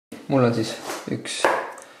Mul on siis üks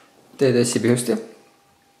TDS-i pihusti,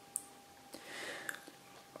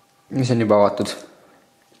 mis on juba avatud.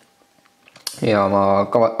 Ja ma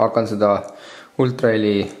hakkan seda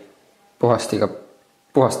ultraheli puhastiga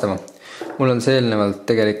puhastama. Mul on see eelnevalt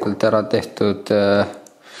tegelikult ära tehtud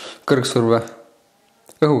kõrgsurve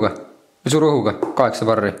õhuga, suruõhuga 8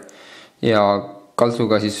 barri ja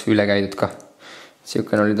kaltsuga siis üle käidud ka.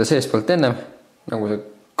 Siukene oli ta seespoolt ennem, nagu see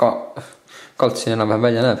kalts siin enam-vähem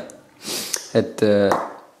välja näeb. Et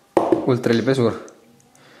ultraheli pesur.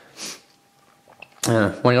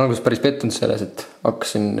 Ma olin alguses päris pettunud selles, et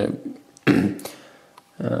hakkasin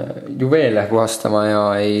juveele puhastama ja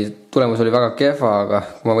tulemus oli väga kehva, aga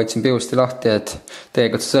kui ma võtsin pihusti lahti, et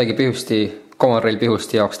tegelikult see saigi pihusti, kontrolli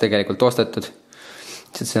pihusti jaoks tegelikult ostetud.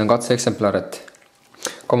 See on katseeksemplar, et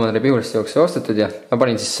kontrolli pihusti jaoks ostetud ja ma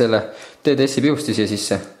panin siis selle TDS-i pihusti siia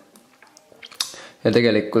sisse. Ja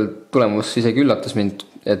tegelikult tulemus isegi üllatas mind,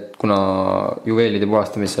 et kuna juveelide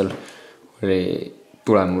puhastamisel oli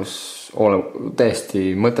tulemus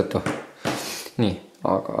täiesti mõttetu. Nii,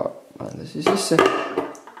 aga panen ta siis sisse.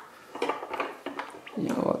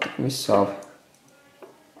 Ja vaatame, mis saab.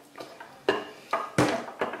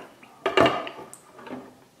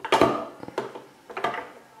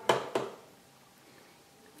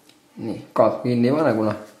 Nii, kaat kinni ei pane,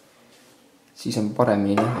 kuna siis on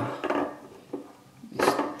paremini näha,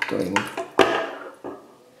 mis toimub.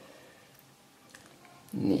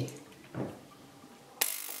 Nii.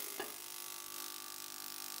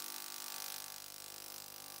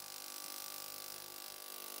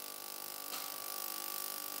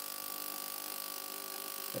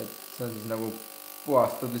 Et see on siis nagu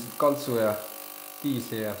puhastad lihtsalt kaltsu ja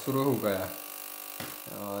diisli ja suruõhuga ja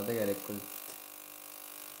tegelikult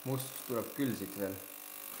mustus tuleb küll siit veel.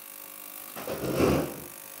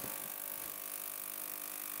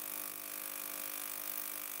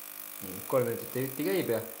 3 minutit jutti käib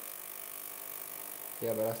ja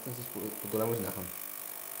pärast on siis tulemus näha.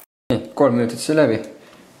 3 minutit see läbi.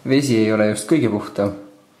 Vesi ei ole just kõige puhtav.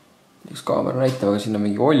 Üks kaamera näitab, aga siin on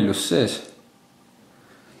mingi oljus sees.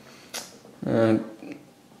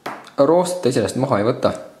 Roostet iseenesest maha ei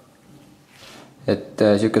võta. Et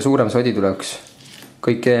siuke suurem sodi tuleks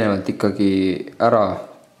kõik eelnevalt ikkagi ära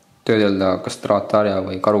töödelda kas traatharja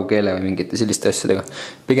või karukeele või mingite selliste asjadega.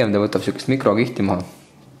 Pigem ta võtab siukest mikrokihti maha.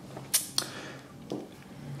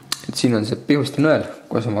 Et siin on see pihusti nõel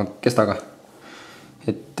koos oma kestaga.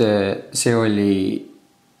 Et see oli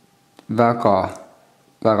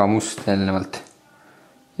väga must eelnevalt.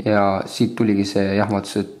 Ja siit tuligi see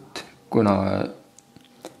jahmatus, et kuna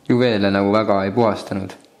juveele nagu väga ei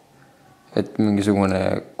puhastanud, et mingisugune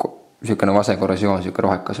siukene vasekorrosioon, siuke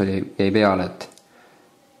rohekas jäi peale, et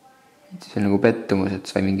see on nagu pettumus, et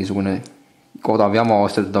sai mingisugune odav jama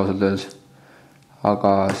ostetud ausalt öeldes.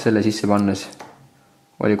 Aga selle sisse pannes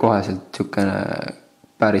oli koheselt siukene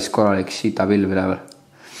päris korralik sitapilv üleval.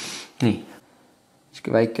 Nii.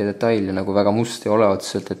 Siuke väike detail ja nagu väga must ei ole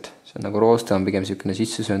otseselt, et see on nagu rooste on pigem siukene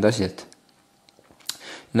sisse söönud asi, et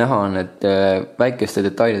näha on, et väikeste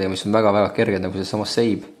detailidega, mis on väga kerged, nagu see samas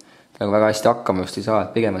seib, nagu väga hästi hakkama just ei saa,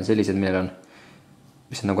 et pigem on sellised,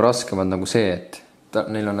 mis on nagu raskemad nagu see, et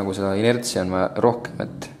neil on nagu seda inertsia on rohkem,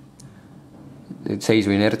 et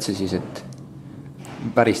seisu inertsia siis, et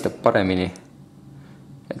päristab paremini.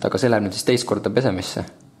 Et aga see läheb nüüd siis teist korda pesemisse.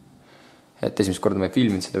 Et esimest korda ma ei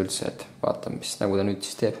filminud seda üldse, et vaatame, mis nagu ta nüüd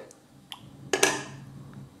siis teeb.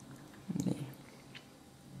 Nii.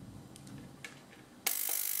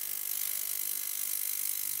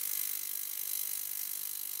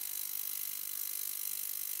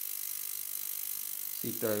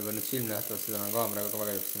 Siit oli juba nüüd silm nähtavalt, seda on kaameraga ka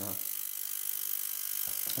väga ilusti näha.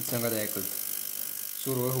 Et see on ka tegelikult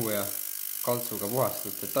suruõhu ja kaltsuga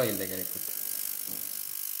puhastatud detail tegelikult.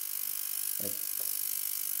 Et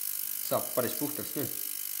saab päris puhtaks küll.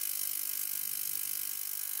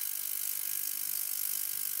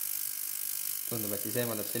 Tundub, et siis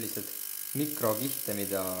eemaldab sellised mikrokihte,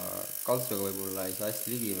 mida kaltsuga võib-olla ei saa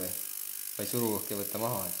hästi ligi või suruõhk ei võtta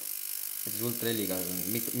maha. Et siis ultraheliga on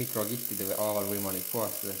mikrokihtide haaval võimalik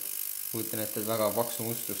puhastada. Kujutan ette, et väga paksu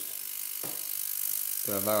mustust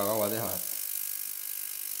tuleb väga kaua teha.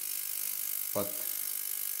 Vaat.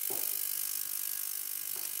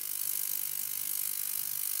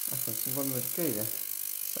 Siin 3 minutit käib ja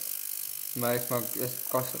ma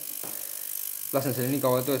lasen selle nii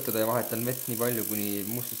kaua töötada ja vahetan vett nii palju, kuni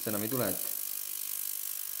mustust enam ei tule.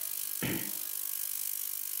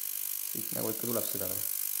 Siit nagu ikka tuleb seda veel.